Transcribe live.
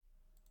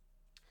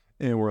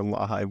And we're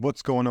live.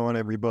 What's going on,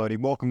 everybody?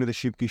 Welcome to the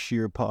Shipki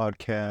Shear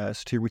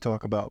podcast. Here we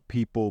talk about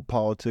people,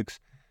 politics,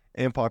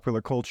 and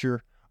popular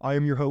culture. I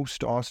am your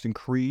host, Austin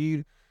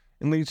Creed.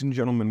 And ladies and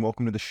gentlemen,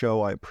 welcome to the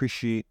show. I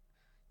appreciate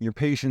your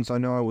patience. I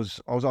know I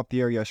was off the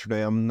air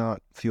yesterday. I'm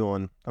not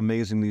feeling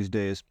amazing these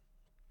days.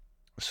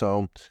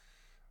 So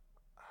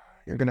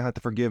you're going to have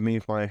to forgive me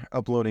if my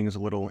uploading is a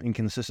little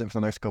inconsistent for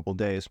the next couple of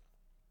days.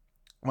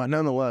 But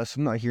nonetheless,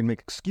 I'm not here to make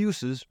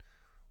excuses.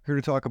 Here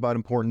to talk about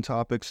important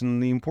topics,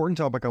 and the important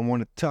topic I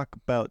want to talk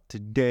about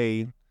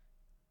today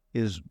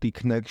is the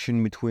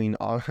connection between,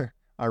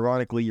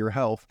 ironically, your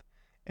health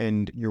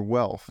and your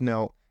wealth.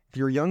 Now, if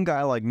you're a young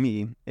guy like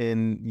me,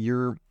 and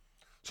you're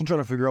still trying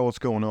to figure out what's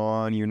going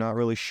on, you're not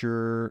really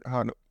sure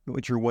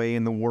what your way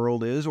in the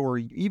world is, or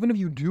even if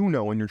you do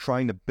know and you're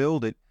trying to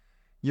build it,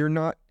 you're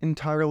not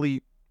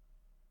entirely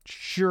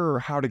sure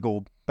how to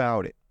go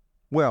about it.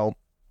 Well,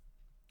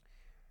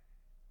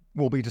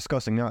 we'll be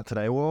discussing that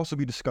today. We'll also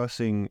be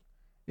discussing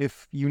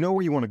if you know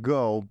where you want to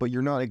go, but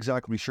you're not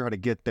exactly sure how to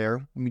get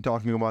there. We'll be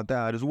talking about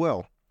that as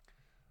well.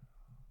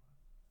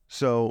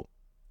 So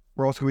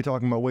we're also going to be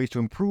talking about ways to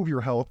improve your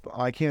health.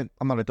 I'm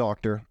not a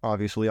doctor,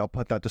 obviously. I'll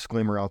put that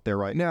disclaimer out there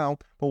right now.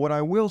 But what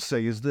I will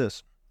say is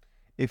this.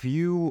 If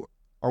you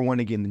are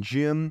wanting to get in the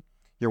gym,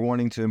 you're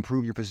wanting to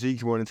improve your physique,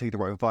 you're wanting to take the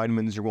right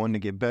vitamins, you're wanting to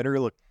get better,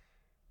 look,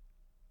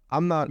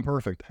 I'm not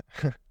perfect.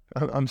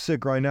 I'm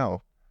sick right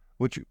now,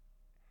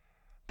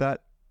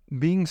 that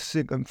being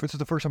sick, this is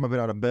the first time I've been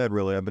out of bed,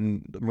 really. I've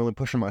been really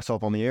pushing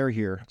myself on the air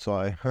here, so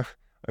I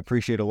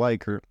appreciate a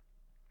like.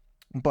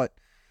 But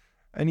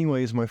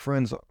anyways, my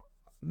friends,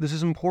 this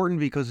is important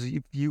because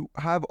if you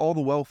have all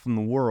the wealth in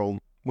the world,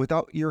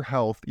 without your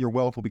health, your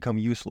wealth will become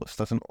useless.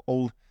 That's an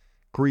old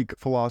Greek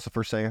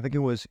philosopher saying. I think it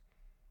was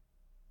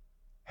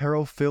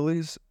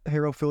Herophilius,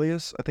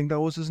 I think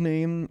that was his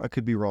name. I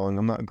could be wrong.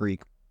 I'm not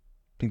Greek.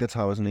 I think that's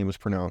how his name is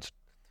pronounced.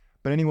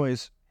 But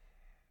anyways,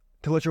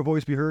 to let your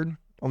voice be heard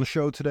on the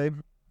show today,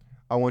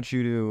 I want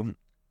you to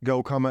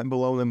go comment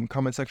below in the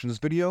comment section of this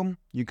video.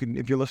 You can,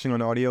 if you're listening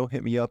on audio,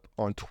 hit me up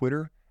on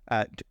Twitter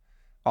at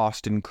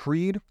Austin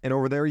Creed, and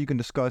over there you can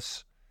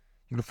discuss.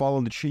 You can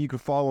follow you can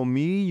follow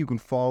me. You can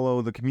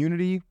follow the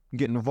community.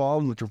 Get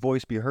involved. Let your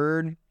voice be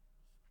heard.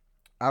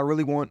 I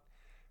really want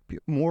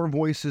more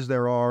voices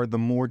there are, the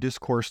more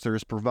discourse there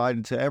is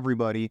provided to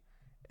everybody,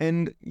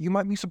 and you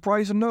might be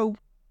surprised to know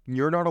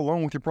you're not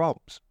alone with your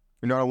problems.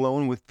 You're not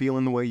alone with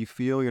feeling the way you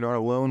feel. You're not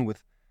alone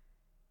with.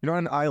 You're not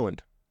an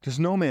island. Because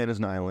no man is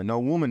an island. No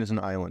woman is an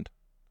island.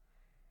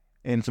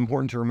 And it's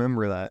important to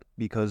remember that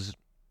because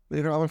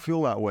you're not going to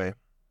feel that way.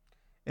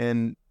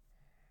 And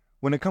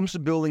when it comes to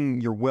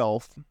building your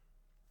wealth,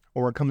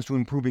 or it comes to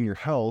improving your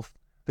health,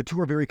 the two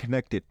are very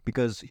connected.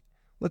 Because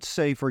let's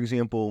say, for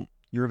example,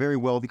 you're very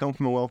wealthy, you come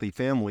from a wealthy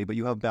family, but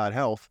you have bad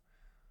health.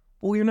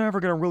 Well, you're never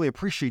going to really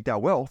appreciate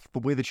that wealth the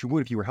way that you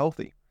would if you were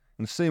healthy.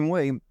 In the same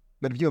way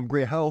that if you have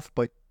great health,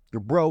 but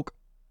you're broke,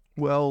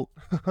 well,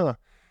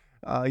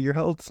 your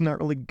health's not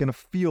really going to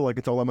feel like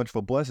it's all that much of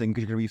a blessing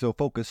because you're going to be so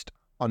focused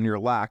on your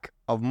lack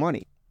of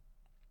money.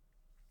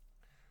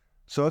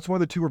 So that's why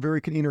the two are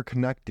very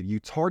interconnected.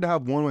 It's hard to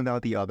have one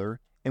without the other.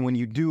 And when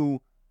you do,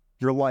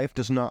 your life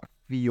does not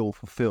feel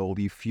fulfilled.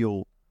 You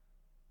feel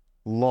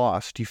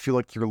lost. You feel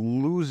like you're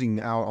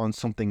losing out on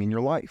something in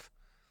your life.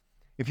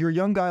 If you're a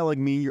young guy like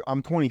me,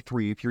 I'm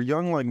 23. If you're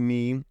young like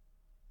me,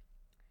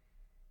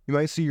 you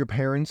might see your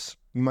parents.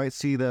 You might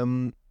see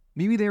them.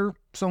 Maybe they're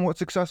somewhat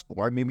successful,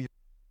 right? Maybe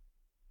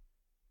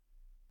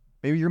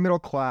you're middle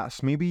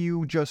class. Maybe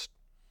you just,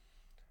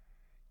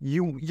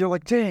 you're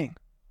like, dang,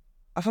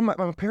 I saw my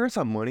parents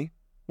have money.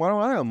 Why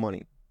don't I have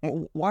money?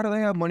 Why do they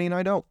have money and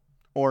I don't?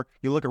 Or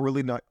you look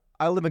at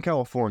I live in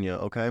California,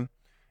 okay?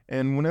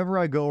 And whenever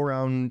I go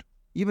around,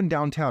 even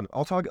downtown,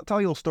 I'll tell you a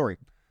little story.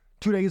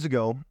 2 days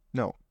ago,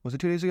 no, was it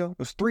 2 days ago? It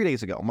was 3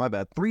 days ago, my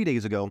bad. 3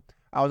 days ago,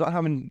 I was out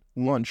having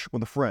lunch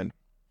with a friend.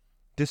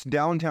 Just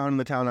downtown in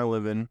the town I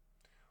live in.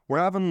 We're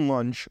having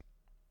lunch.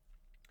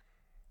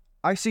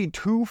 I see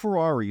 2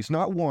 Ferraris,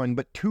 not one,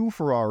 but 2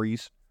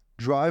 Ferraris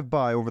drive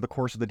by over the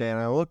course of the day. And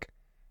I look,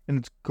 and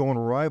it's going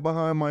right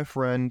behind my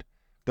friend.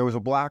 There was a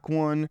black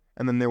one,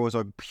 and then there was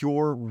a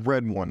pure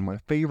red one, my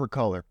favorite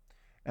color.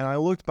 And I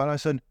looked by and I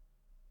said,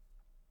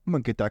 I'm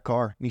going to get that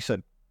car. And he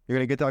said, you're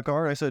going to get that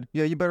car? And I said,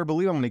 yeah, you better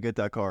believe I'm going to get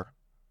that car.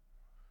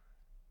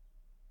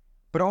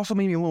 But it also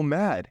made me a little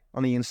mad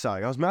on the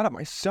inside. I was mad at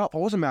myself. I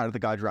wasn't mad at the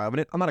guy driving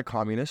it. I'm not a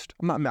communist.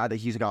 I'm not mad that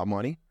he's got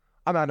money.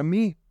 I'm mad at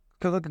me.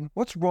 Because like,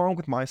 what's wrong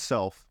with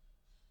myself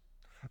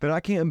that I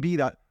can't be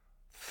that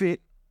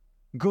fit,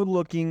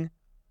 good-looking,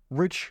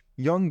 rich,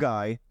 young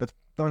guy that's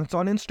on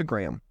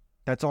Instagram,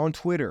 that's on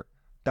Twitter,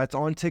 that's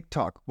on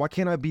TikTok? Why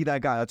can't I be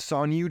that guy that's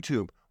on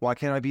YouTube? Why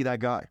can't I be that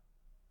guy?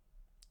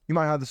 You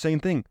might have the same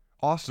thing.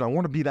 Austin, I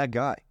want to be that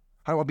guy.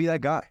 How do I be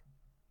that guy?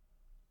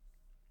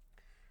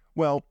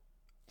 Well,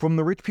 from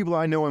the rich people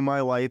I know in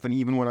my life and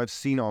even what I've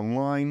seen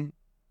online,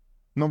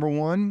 number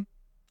one,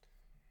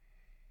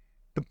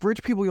 the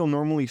rich people you'll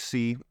normally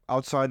see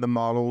outside the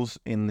models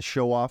in the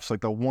show-offs,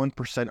 like the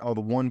 1% of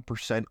the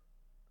 1%,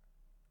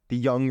 the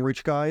young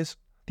rich guys,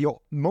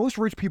 Most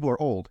rich people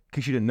are old, in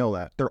case you didn't know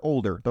that. They're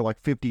older. They're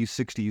like 50s,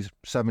 60s,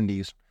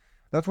 70s.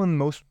 That's when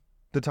most of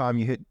the time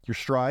you hit your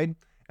stride,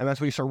 and that's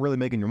when you start really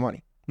making your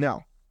money.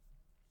 Now,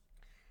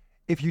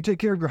 if you take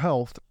care of your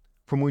health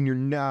from when you're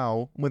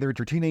now, whether it's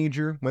your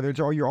teenager, whether it's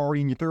you're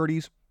already in your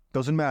 30s,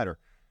 doesn't matter.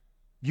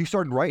 You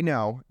started right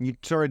now, you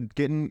started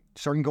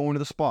going to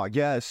the spa.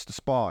 Yes, the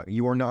spa.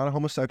 You are not a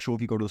homosexual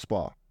if you go to the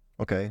spa,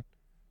 okay?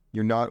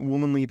 You're not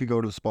womanly if you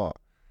go to the spa.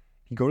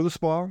 You go to the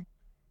spa,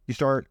 you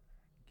start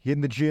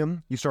hitting the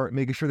gym, you start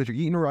making sure that you're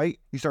eating right,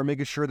 you start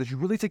making sure that you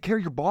really take care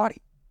of your body.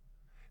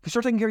 If you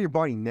start taking care of your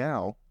body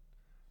now,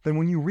 then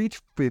when you reach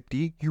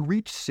 50, you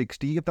reach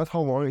 60, if that's how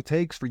long it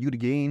takes for you to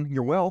gain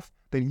your wealth,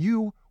 then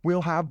you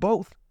will have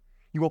both.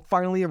 You will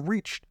finally have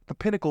reached the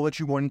pinnacle that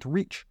you wanted to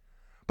reach.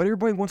 But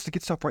everybody wants to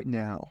get stuff right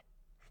now.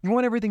 You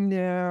want everything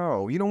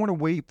now. You don't want to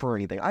wait for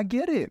anything. I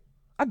get it.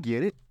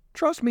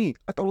 Trust me,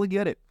 I totally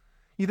get it.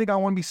 You think I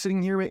want to be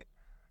sitting here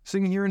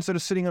instead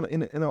of sitting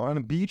on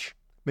a beach,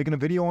 making a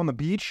video on the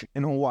beach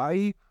in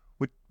Hawaii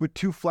with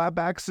two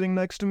flatbacks sitting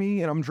next to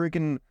me, and I'm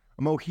drinking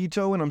a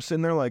mojito, and I'm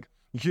sitting there like,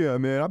 yeah,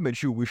 man, I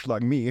bet you wish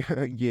like me.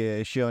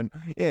 Yeah, Sean.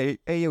 Hey,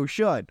 yo,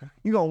 Sean,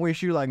 you gonna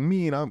wish you like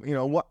me, and I'm,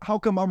 how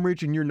come I'm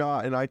rich and you're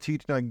not, and I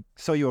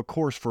sell you a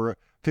course for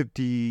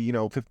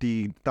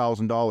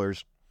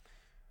 $50,000.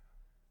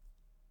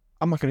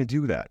 I'm not gonna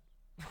do that.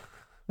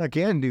 I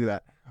can do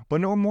that. But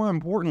no, more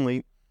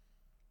importantly,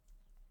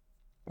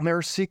 there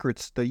are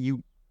secrets that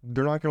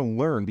they're not going to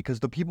learn because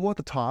the people at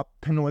the top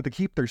tend to like to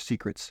keep their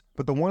secrets.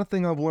 But the one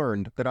thing I've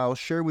learned that I'll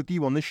share with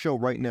you on this show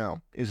right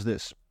now is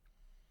this.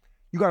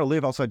 You got to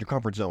live outside your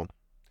comfort zone.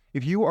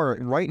 If you are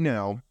right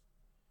now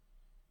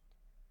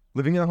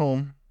living at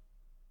home,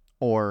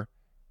 or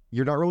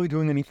you're not really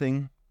doing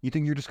anything, you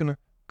think you're just going to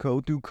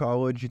go through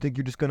college, you think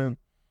you're just going to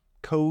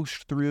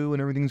coast through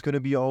and everything's going to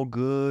be all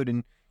good,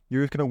 and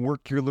you're just going to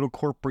work your little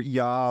corporate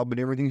job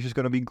and everything's just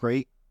going to be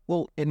great.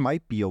 Well, it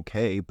might be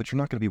okay, but you're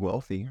not going to be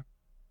wealthy.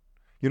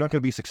 You're not going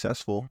to be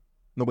successful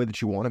in the way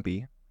that you want to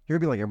be. You're going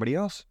to be like everybody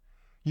else.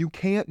 You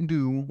can't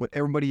do what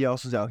everybody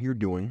else is out here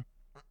doing.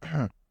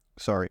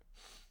 Sorry.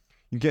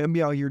 You can't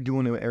be out here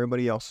doing what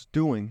everybody else is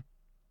doing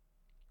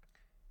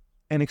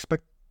and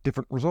expect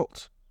different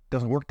results. It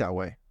doesn't work that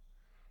way.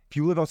 If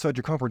you live outside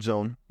your comfort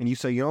zone and you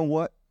say, you know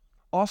what?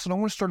 Austin, I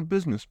want to start a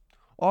business.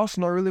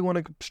 Austin, I really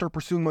want to start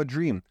pursuing my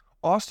dream.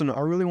 Austin,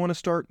 I really want to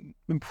start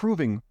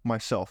improving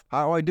myself.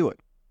 How do I do it?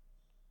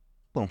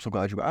 Well, I'm so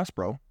glad you asked,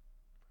 bro.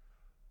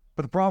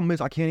 But the problem is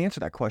I can't answer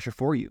that question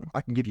for you.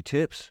 I can give you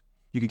tips.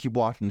 You can keep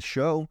watching the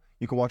show.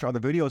 You can watch other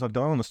videos I've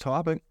done on this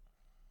topic.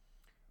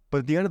 But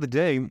at the end of the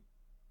day,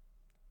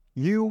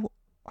 you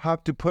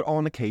have to put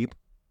on the cape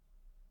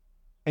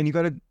and you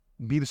got to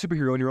be the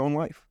superhero in your own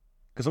life.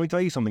 Because let me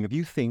tell you something. If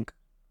you think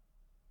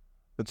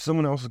that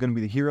someone else is going to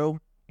be the hero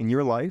in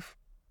your life,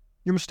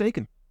 you're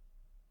mistaken.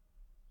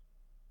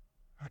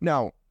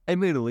 Now,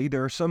 admittedly,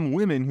 there are some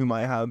women who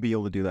might be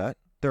able to do that.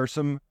 There are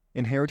some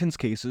inheritance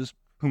cases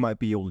who might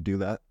be able to do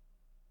that.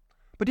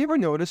 But do you ever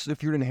notice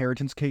if you're an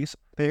inheritance case,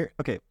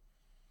 okay,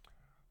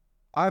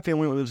 I have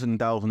family that lives in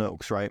Thousand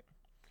Oaks, right?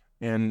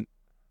 And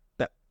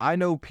that I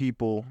know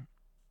people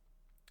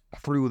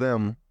through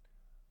them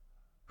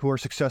who are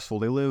successful.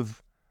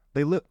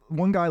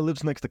 One guy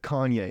lives next to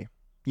Kanye.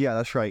 Yeah,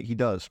 that's right, he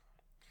does.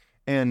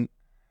 And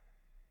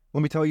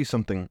let me tell you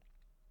something.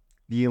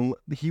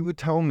 He would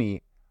tell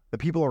me the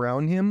people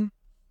around him,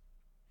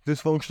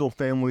 dysfunctional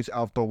families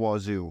out the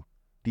wazoo.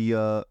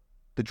 The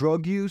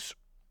drug use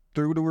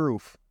through the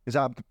roof. Is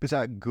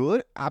that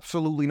good?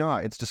 Absolutely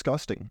not. It's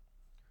disgusting.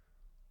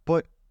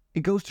 But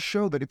it goes to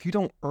show that if you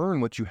don't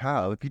earn what you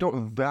have, if you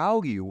don't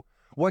value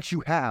what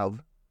you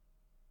have,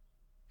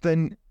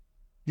 then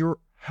your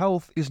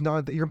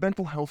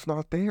mental health's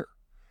not there.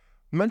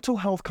 Mental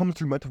health comes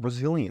through mental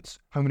resilience.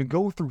 I'm going to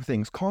go through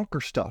things,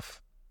 conquer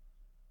stuff.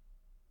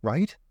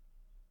 Right?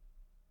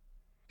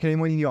 Can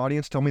anyone in the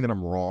audience tell me that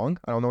I'm wrong?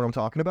 I don't know what I'm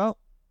talking about?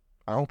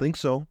 I don't think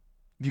so.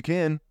 If you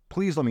can,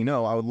 please let me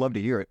know. I would love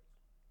to hear it.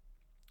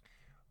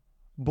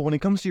 But when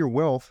it comes to your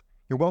wealth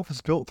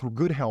is built through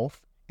good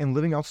health and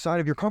living outside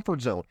of your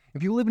comfort zone.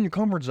 If you live in your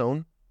comfort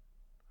zone,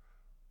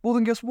 well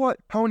then guess what?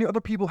 How many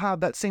other people have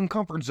that same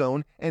comfort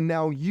zone and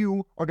now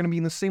you are going to be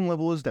in the same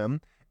level as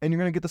them and you're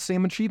going to get the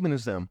same achievement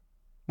as them,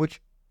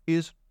 which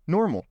is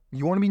normal.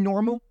 You want to be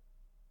normal?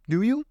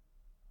 Do you?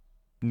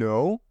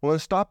 No. Well,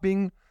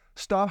 then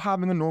stop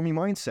having a normie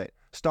mindset.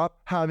 Stop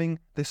having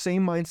the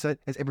same mindset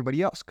as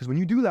everybody else. Because when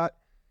you do that,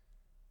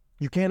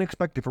 you can't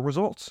expect different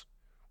results.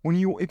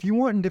 If you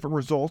want different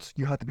results,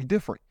 you have to be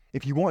different.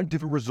 If you want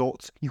different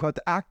results, you have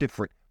to act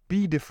different,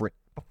 be different,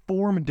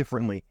 perform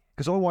differently.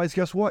 Because otherwise,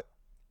 guess what?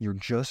 You're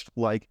just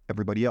like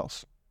everybody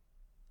else.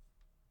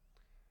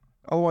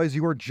 Otherwise,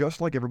 you are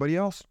just like everybody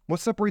else. What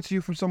separates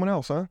you from someone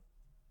else, huh?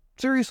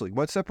 Seriously,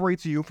 what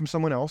separates you from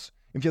someone else?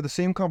 If you have the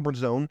same comfort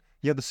zone,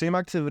 you have the same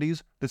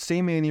activities, the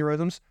same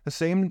mannerisms, the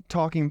same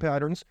talking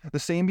patterns, the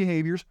same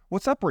behaviors,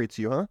 what separates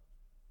you, huh?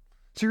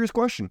 Serious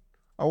question.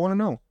 I want to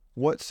know.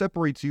 What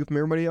separates you from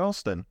everybody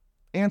else then?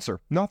 Answer,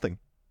 nothing.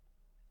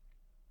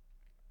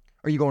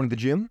 Are you going to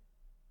the gym?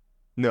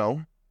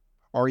 No.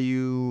 Are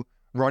you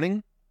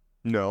running?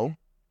 No.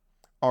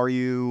 Are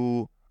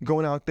you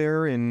going out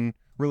there and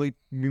really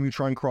maybe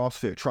trying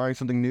CrossFit, trying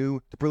something new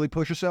to really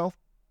push yourself?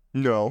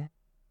 No.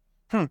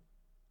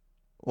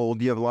 Well,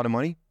 do you have a lot of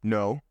money?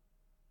 No.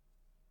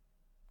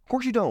 Of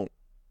course you don't,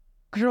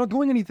 because you're not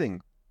doing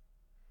anything.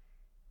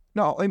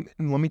 Now, let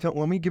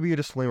me give you a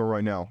disclaimer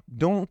right now.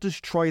 Don't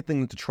just try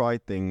things to try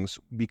things,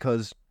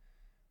 because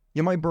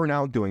you might burn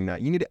out doing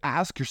that. You need to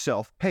ask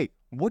yourself, hey,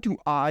 what do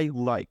I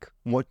like?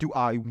 What do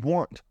I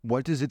want?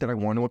 What is it that I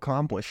want to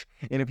accomplish?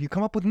 And if you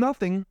come up with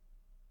nothing,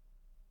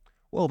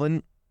 well,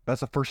 then that's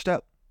the first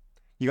step.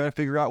 You got to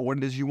figure out what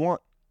it is you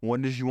want.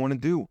 What it is you want to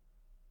do.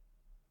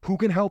 Who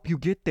can help you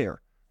get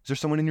there? Is there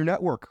someone in your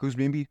network who's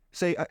maybe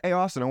say, hey,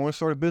 Austin, I want to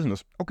start a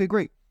business. Okay,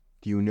 great.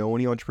 Do you know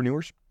any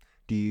entrepreneurs?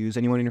 Is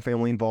anyone in your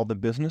family involved in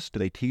business? Do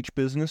they teach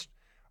business?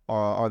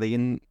 Are they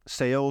in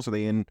sales? Are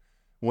they in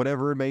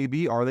whatever it may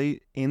be? Are they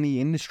in the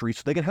industry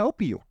so they can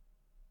help you?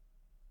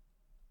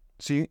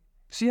 See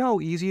how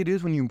easy it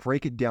is when you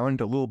break it down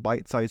into little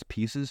bite-sized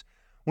pieces?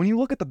 When you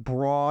look at the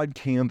broad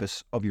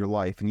canvas of your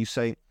life and you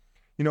say,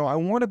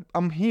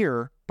 I'm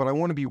here, but I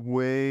want to be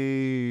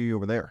way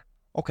over there.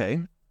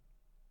 Okay.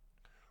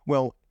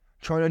 Well,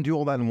 trying to do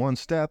all that in one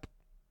step,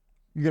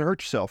 you're going to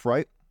hurt yourself,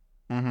 right?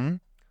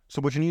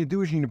 So what you need to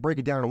do is you need to break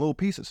it down into little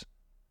pieces.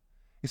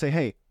 You say,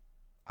 hey,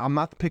 I'm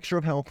not the picture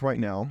of health right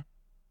now,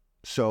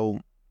 so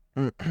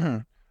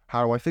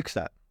how do I fix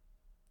that?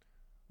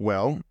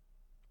 Well,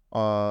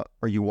 are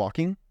you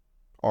walking?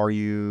 Are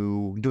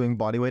you doing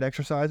bodyweight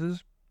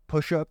exercises,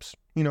 push-ups,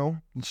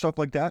 stuff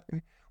like that?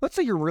 Let's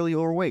say you're really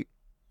overweight.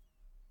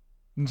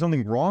 There's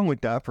nothing wrong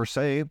with that per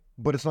se,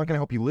 but it's not going to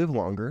help you live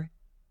longer.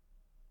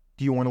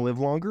 Do you want to live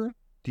longer?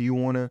 Do you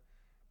want to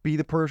be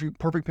the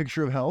perfect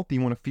picture of health? Do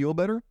you want to feel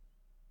better?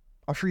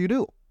 I'm sure you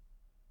do.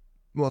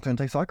 Well, it's going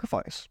to take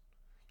sacrifice.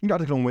 You're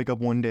not going to wake up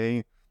one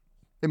day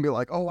and be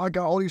like, oh, I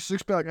got all these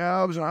six-pack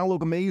abs and I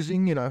look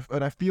amazing and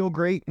I feel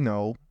great.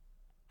 No.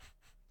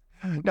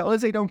 Now,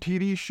 this ain't no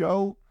TV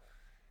show.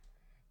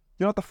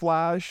 You're not the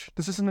Flash.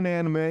 This isn't an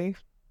anime. This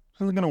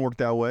isn't going to work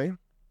that way.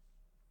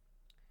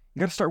 You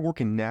got to start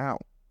working now.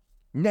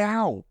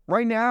 Now.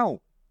 Right now.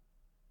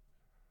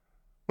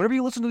 Whenever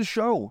you listen to the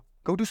show,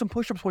 go do some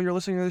push-ups while you're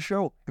listening to the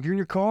show. If you're in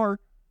your car,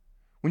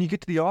 when you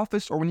get to the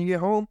office or when you get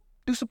home,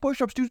 do some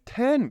push-ups. Do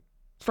 10.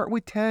 Start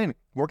with 10.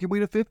 Work your way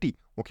to 50.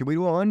 Work your way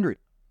to 100.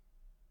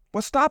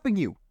 What's stopping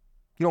you?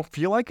 You don't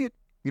feel like it?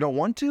 You don't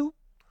want to?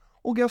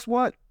 Well, guess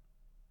what?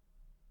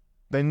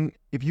 Then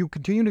if you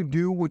continue to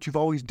do what you've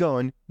always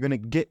done, you're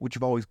going to get what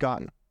you've always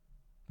gotten.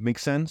 Make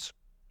sense?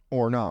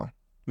 Or not?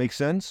 Make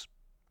sense?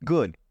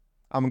 Good.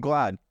 I'm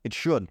glad. It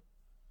should.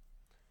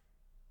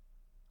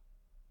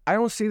 I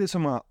don't say this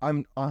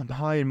I'm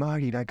high and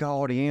mighty and I got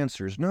all the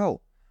answers.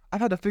 No.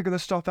 I've had to figure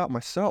this stuff out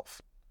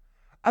myself.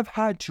 I've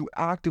had to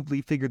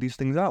actively figure these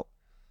things out.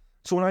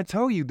 So when I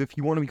tell you that if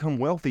you want to become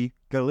wealthy, you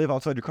gotta live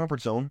outside your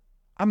comfort zone,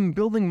 I'm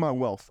building my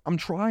wealth. I'm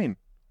trying.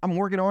 I'm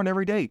working on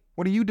every day.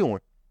 What are you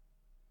doing?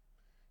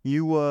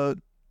 You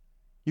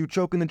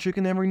choking the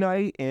chicken every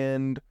night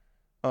and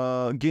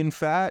getting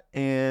fat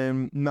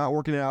and not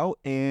working out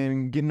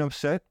and getting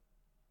upset?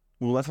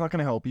 Well, that's not going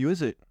to help you,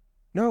 is it?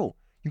 No,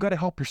 you got to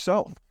help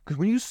yourself. Because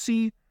when you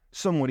see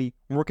somebody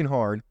working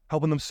hard,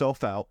 helping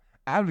themselves out,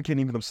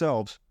 advocating for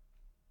themselves,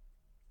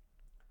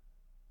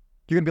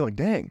 you're going to be like,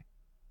 dang,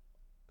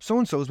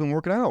 so-and-so's been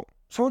working out.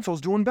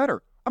 So-and-so's doing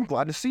better. I'm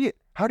glad to see it.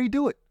 How do you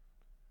do it?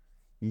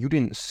 You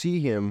didn't see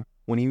him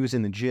when he was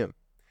in the gym.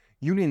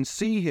 You didn't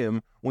see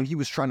him when he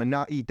was trying to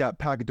not eat that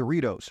pack of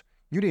Doritos.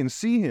 You didn't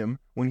see him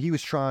when he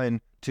was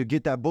trying to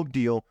get that book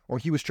deal or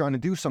he was trying to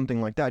do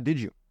something like that, did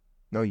you?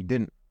 No, you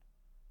didn't.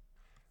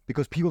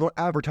 Because people don't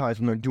advertise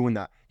when they're doing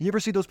that. You ever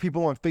see those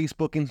people on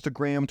Facebook,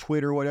 Instagram,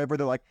 Twitter, whatever?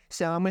 They're like,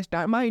 so I'm going to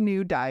start my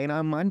new diet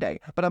on Monday.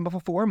 But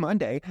before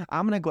Monday,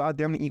 I'm going to go out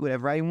there and eat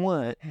whatever I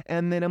want.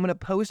 And then I'm going to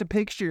post a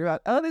picture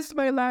about, oh, this is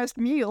my last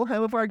meal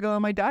before I go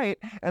on my diet.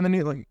 And then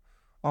you're like,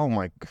 oh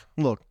my,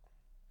 look.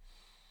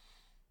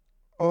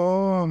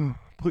 Oh,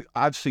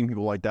 I've seen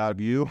people like that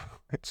of you.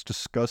 It's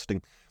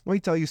disgusting. Let me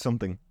tell you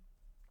something.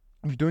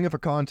 If you're doing it for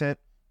content,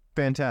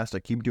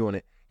 fantastic. Keep doing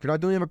it. If you're not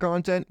doing it for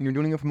content and you're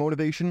doing it for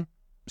motivation,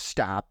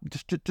 stop.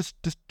 Just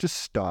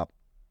stop.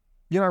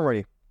 You're not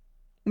ready.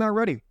 Not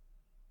ready.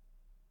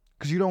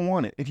 Because you don't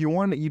want it. If you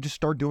want it, you just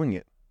start doing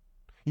it.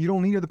 You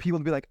don't need other people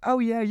to be like, oh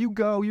yeah, you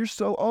go. You're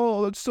so,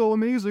 oh, that's so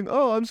amazing.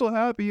 Oh, I'm so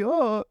happy.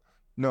 Oh.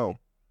 No.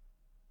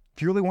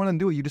 If you really want to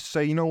do it, you just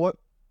say, you know what?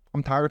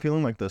 I'm tired of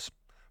feeling like this.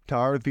 I'm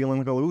tired of feeling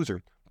like a loser.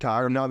 I'm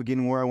tired of not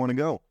getting where I want to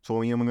go. So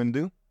what am I going to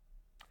do?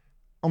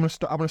 I'm going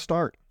to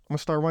start. I'm going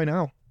to start right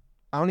now.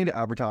 I don't need to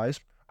advertise.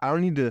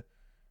 I'm going to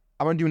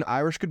do an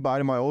Irish goodbye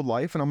to my old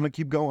life, and I'm going to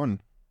keep going.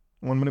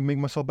 I'm going to make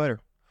myself better.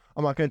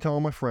 I'm not going to tell all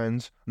my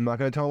friends. I'm not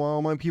going to tell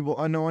all my people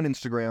I know on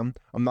Instagram.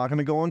 I'm not going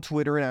to go on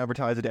Twitter and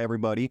advertise it to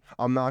everybody.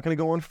 I'm not going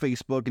to go on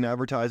Facebook and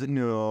advertise it.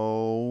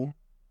 No.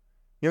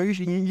 You know what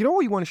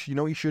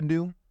you should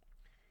do?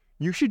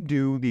 You should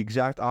do the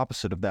exact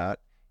opposite of that.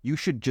 You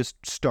should just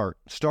start.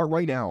 Start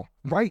right now.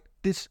 Right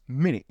this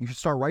minute. You should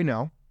start right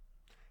now.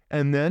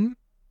 And then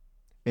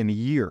in a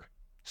year,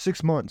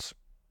 6 months,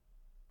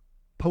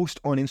 post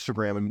on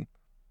Instagram and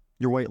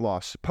your weight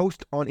loss.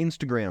 Post on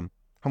Instagram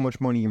how much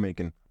money you're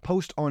making.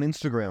 Post on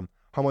Instagram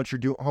how much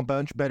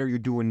better you're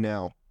doing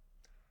now.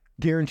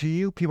 Guarantee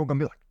you, people are gonna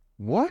be like,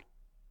 "What?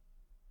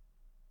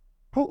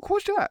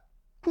 Who's that?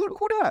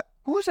 Who that?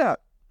 Who's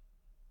that?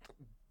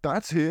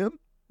 That's him?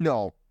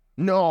 No,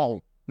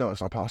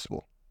 it's not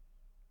possible."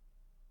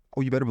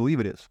 Oh, you better believe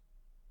it is.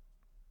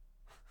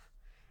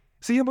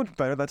 See how much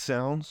better that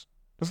sounds?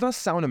 Doesn't that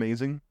sound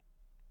amazing?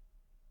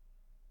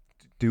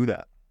 Do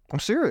that. I'm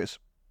serious.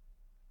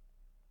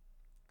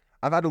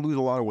 I've had to lose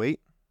a lot of weight.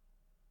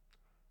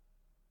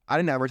 I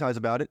didn't advertise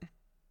about it.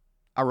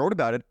 I wrote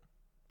about it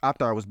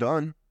after I was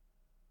done,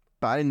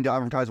 but I didn't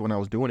advertise when I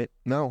was doing it.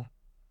 No.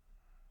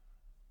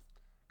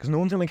 Because no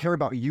one's going to care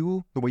about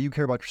you the way you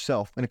care about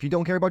yourself. And if you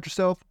don't care about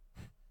yourself,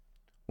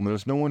 well,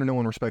 there's no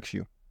one respects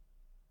you.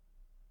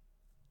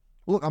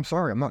 Look, I'm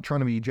sorry. I'm not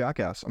trying to be a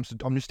jackass. I'm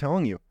just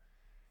telling you.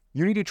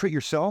 You need to treat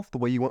yourself the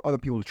way you want other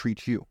people to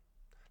treat you.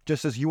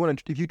 Just as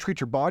if you treat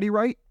your body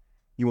right,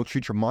 you will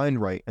treat your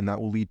mind right, and that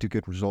will lead to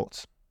good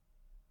results.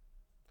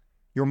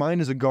 Your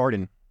mind is a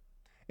garden,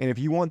 and if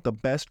you want the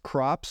best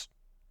crops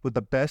with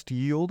the best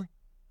yield,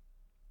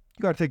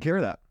 you got to take care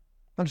of that.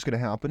 Not just going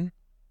to happen.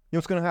 You know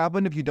what's going to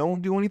happen if you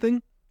don't do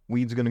anything?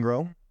 Weeds are going to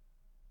grow.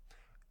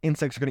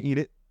 Insects are going to eat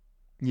it.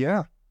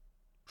 Yeah.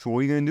 So what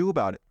are you going to do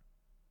about it?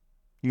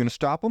 You going to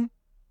stop them?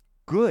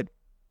 Good.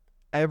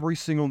 Every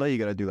single day you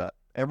got to do that.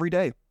 Every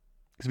day.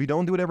 Because if you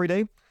don't do it every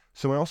day,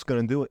 someone else is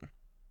going to do it.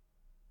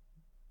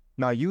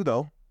 Not you,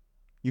 though.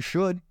 You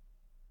should.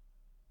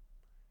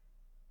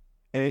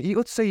 And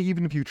let's say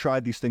even if you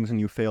tried these things and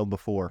you failed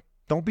before,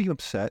 don't be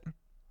upset. If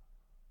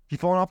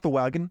you've fallen off the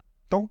wagon,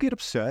 don't get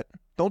upset.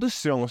 Don't just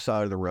sit on the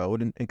side of the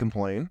road and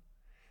complain.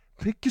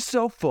 Pick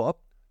yourself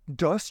up,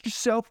 dust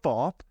yourself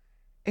off,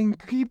 and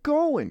keep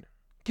going.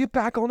 Get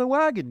back on the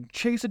wagon.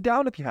 Chase it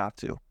down if you have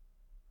to.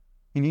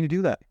 You need to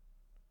do that.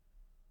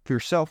 For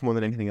yourself more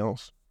than anything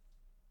else.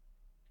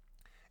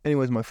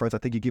 Anyways, my friends, I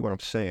think you get what I'm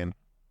saying.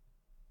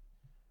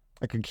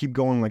 I could keep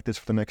going like this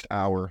for the next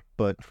hour,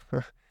 but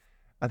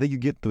I think you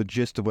get the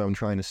gist of what I'm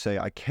trying to say.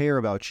 I care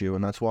about you,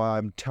 and that's why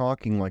I'm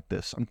talking like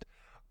this.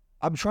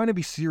 I'm trying to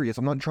be serious.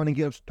 I'm not trying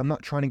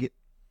to get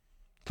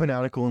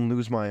fanatical and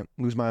lose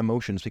my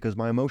emotions, because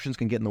my emotions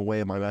can get in the way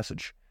of my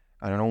message,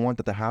 and I don't want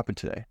that to happen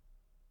today.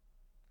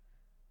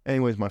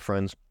 Anyways, my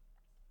friends,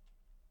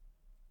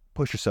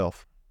 push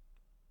yourself.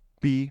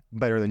 Be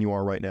better than you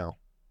are right now.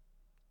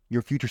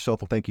 Your future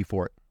self will thank you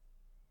for it.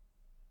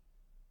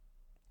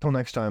 Till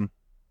next time,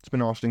 it's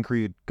been Austin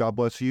Creed. God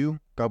bless you.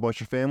 God bless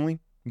your family.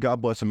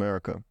 God bless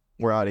America.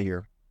 We're out of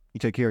here. You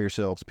take care of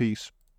yourselves. Peace.